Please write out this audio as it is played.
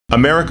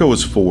America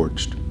was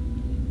forged.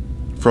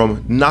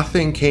 From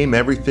nothing came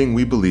everything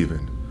we believe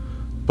in.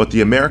 But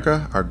the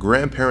America our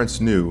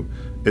grandparents knew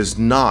is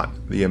not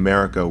the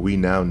America we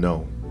now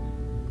know.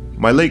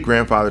 My late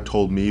grandfather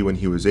told me when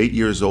he was 8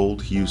 years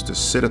old, he used to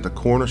sit at the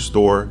corner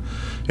store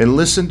and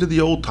listen to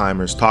the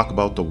old-timers talk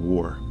about the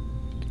war.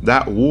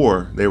 That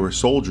war they were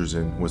soldiers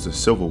in was the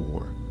Civil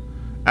War.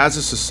 As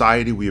a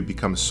society, we have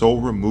become so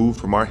removed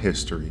from our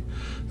history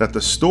that the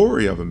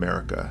story of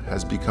America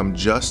has become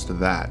just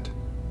that,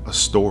 a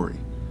story.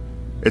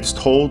 It's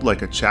told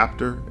like a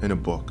chapter in a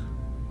book.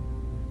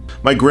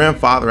 My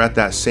grandfather, at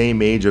that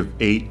same age of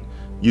 8,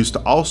 used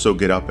to also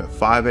get up at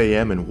 5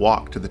 a.m. and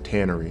walk to the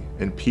tannery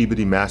in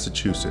Peabody,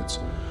 Massachusetts,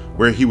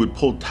 where he would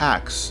pull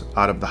tacks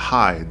out of the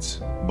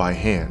hides by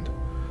hand.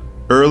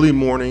 Early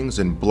mornings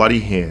and bloody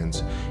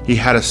hands, he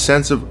had a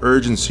sense of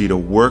urgency to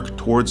work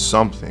towards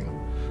something,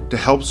 to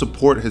help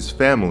support his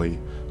family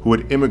who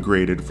had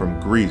immigrated from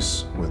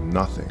Greece with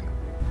nothing.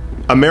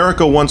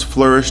 America once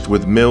flourished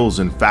with mills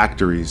and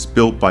factories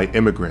built by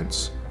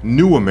immigrants,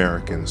 new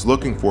Americans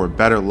looking for a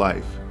better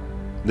life.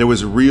 There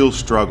was real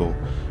struggle,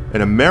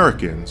 and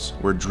Americans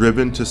were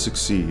driven to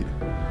succeed,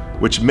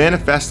 which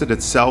manifested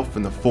itself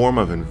in the form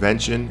of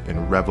invention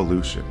and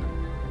revolution.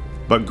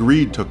 But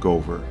greed took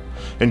over,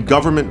 and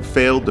government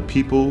failed the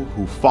people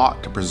who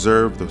fought to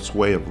preserve this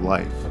way of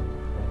life.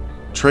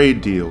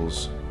 Trade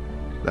deals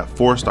that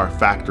forced our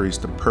factories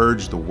to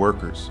purge the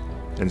workers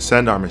and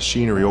send our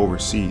machinery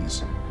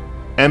overseas.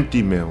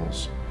 Empty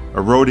mills,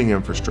 eroding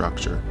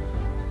infrastructure,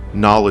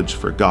 knowledge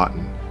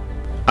forgotten.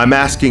 I'm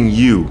asking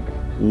you,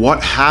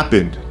 what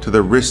happened to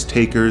the risk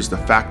takers, the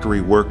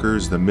factory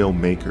workers, the mill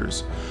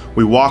makers?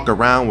 We walk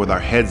around with our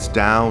heads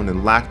down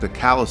and lack the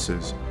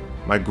calluses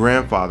my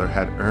grandfather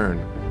had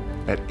earned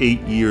at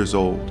 8 years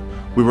old.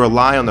 We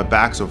rely on the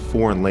backs of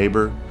foreign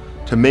labor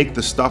to make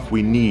the stuff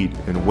we need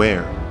and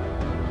wear,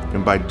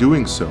 and by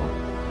doing so,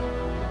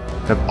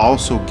 have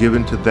also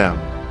given to them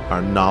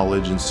our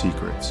knowledge and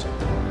secrets.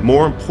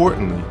 More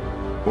importantly,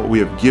 what we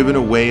have given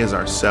away is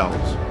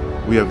ourselves.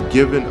 We have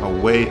given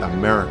away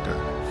America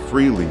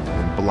freely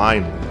and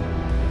blindly.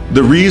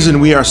 The reason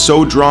we are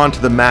so drawn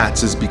to the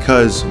mats is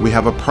because we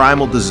have a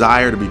primal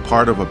desire to be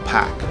part of a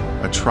pack,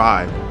 a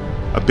tribe,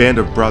 a band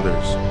of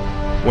brothers.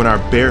 When our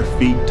bare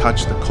feet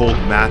touch the cold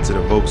mats, it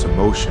evokes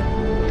emotion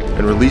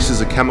and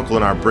releases a chemical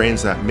in our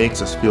brains that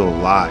makes us feel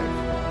alive.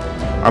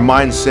 Our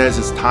mind says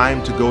it's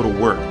time to go to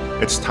work.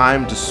 It's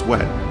time to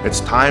sweat.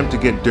 It's time to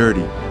get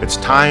dirty. It's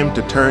time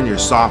to turn your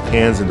soft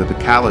hands into the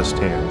calloused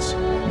hands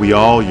we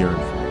all yearn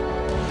for.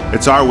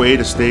 It's our way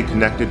to stay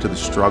connected to the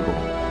struggle.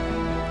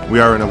 We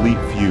are an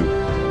elite few,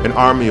 an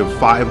army of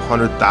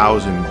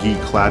 500,000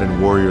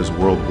 gi-clad warriors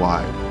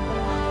worldwide.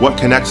 What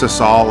connects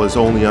us all is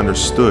only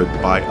understood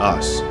by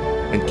us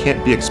and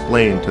can't be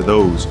explained to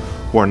those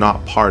who are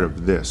not part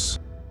of this.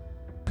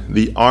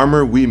 The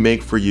armor we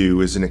make for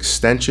you is an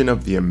extension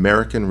of the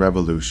American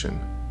Revolution.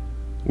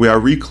 We are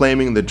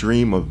reclaiming the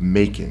dream of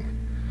making.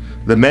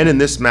 The men in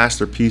this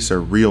masterpiece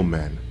are real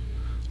men,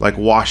 like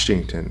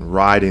Washington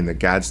riding the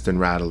Gadsden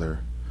Rattler.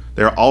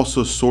 They are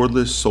also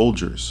swordless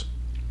soldiers.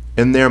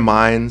 In their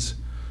minds,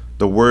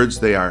 the words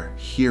they are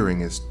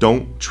hearing is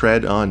 "Don't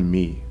tread on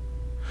me."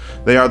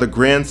 They are the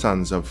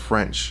grandsons of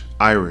French,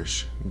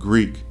 Irish,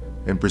 Greek,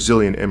 and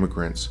Brazilian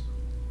immigrants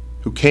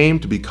who came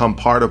to become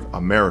part of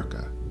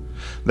America.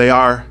 They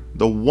are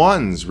the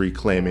ones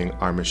reclaiming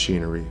our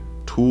machinery,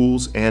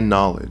 tools, and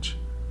knowledge.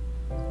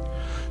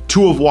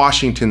 Two of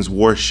Washington's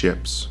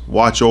warships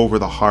watch over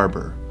the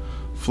harbor,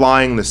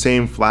 flying the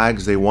same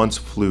flags they once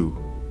flew,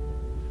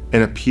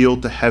 an appeal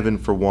to heaven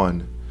for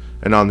one,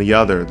 and on the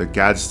other the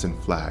Gadsden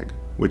flag,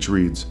 which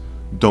reads,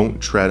 "Don't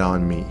tread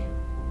on me."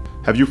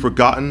 Have you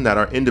forgotten that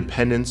our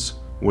independence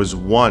was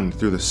won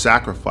through the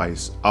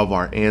sacrifice of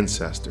our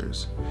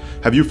ancestors?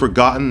 Have you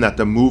forgotten that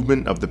the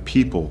movement of the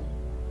people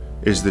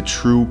is the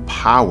true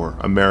power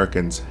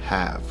Americans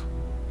have?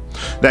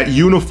 That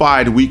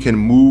unified we can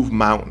move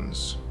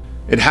mountains.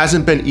 It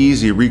hasn't been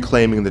easy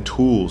reclaiming the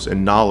tools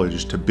and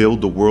knowledge to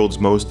build the world's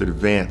most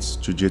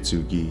advanced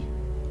Jiu-Jitsu gi.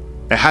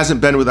 It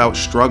hasn't been without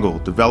struggle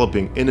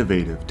developing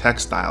innovative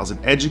textiles and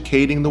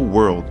educating the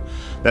world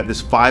that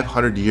this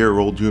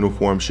 500-year-old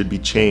uniform should be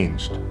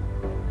changed.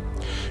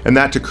 And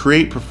that to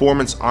create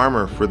performance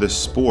armor for this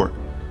sport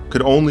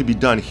could only be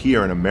done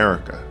here in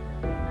America,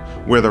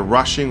 where the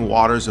rushing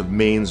waters of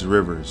Maine's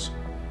rivers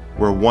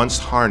were once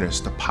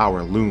harnessed to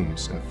power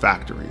looms and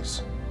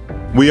factories.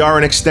 We are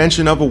an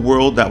extension of a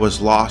world that was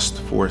lost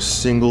for a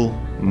single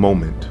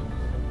moment.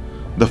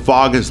 The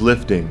fog is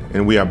lifting,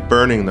 and we are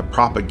burning the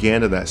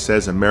propaganda that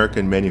says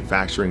American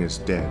manufacturing is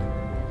dead.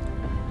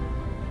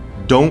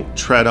 Don't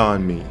tread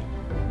on me.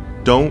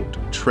 Don't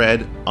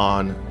tread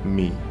on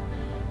me.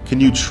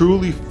 Can you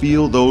truly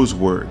feel those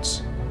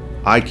words?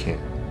 I can.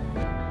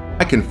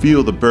 I can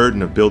feel the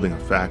burden of building a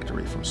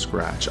factory from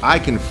scratch. I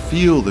can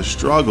feel the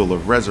struggle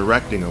of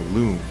resurrecting a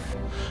loom.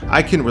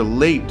 I can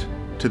relate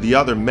to the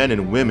other men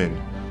and women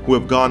who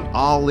have gone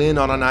all in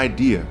on an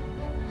idea.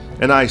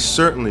 And I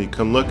certainly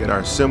can look at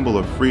our symbol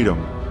of freedom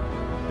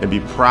and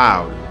be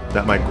proud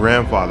that my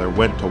grandfather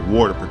went to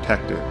war to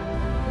protect it.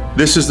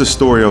 This is the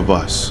story of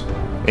us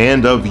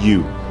and of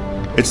you.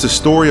 It's the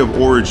story of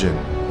origin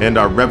and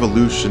our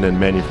revolution in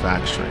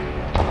manufacturing.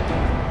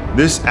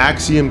 This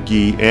AXIOM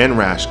Gi and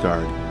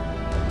Rashguard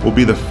will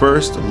be the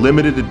first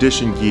limited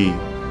edition gi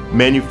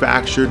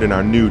manufactured in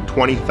our new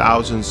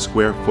 20,000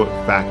 square foot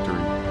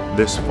factory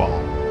this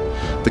fall.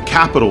 The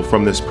capital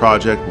from this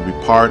project will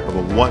be part of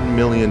a $1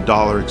 million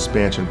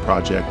expansion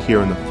project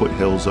here in the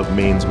foothills of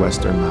Maine's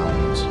Western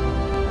Mountains.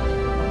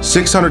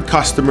 600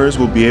 customers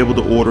will be able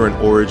to order an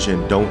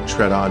Origin Don't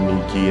Tread On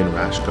Me Gi and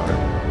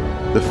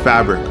Rashguard. The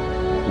fabric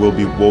will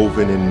be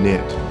woven and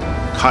knit,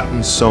 cut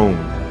and sewn,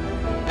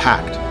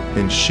 packed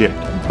and shipped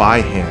by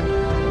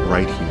hand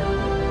right here.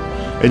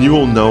 And you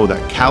will know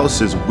that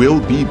calluses will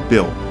be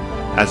built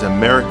as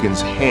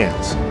Americans'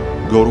 hands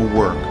go to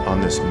work on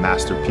this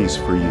masterpiece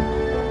for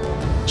you.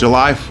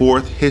 July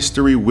 4th,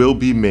 history will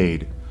be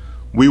made.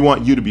 We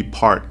want you to be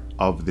part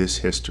of this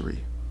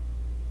history.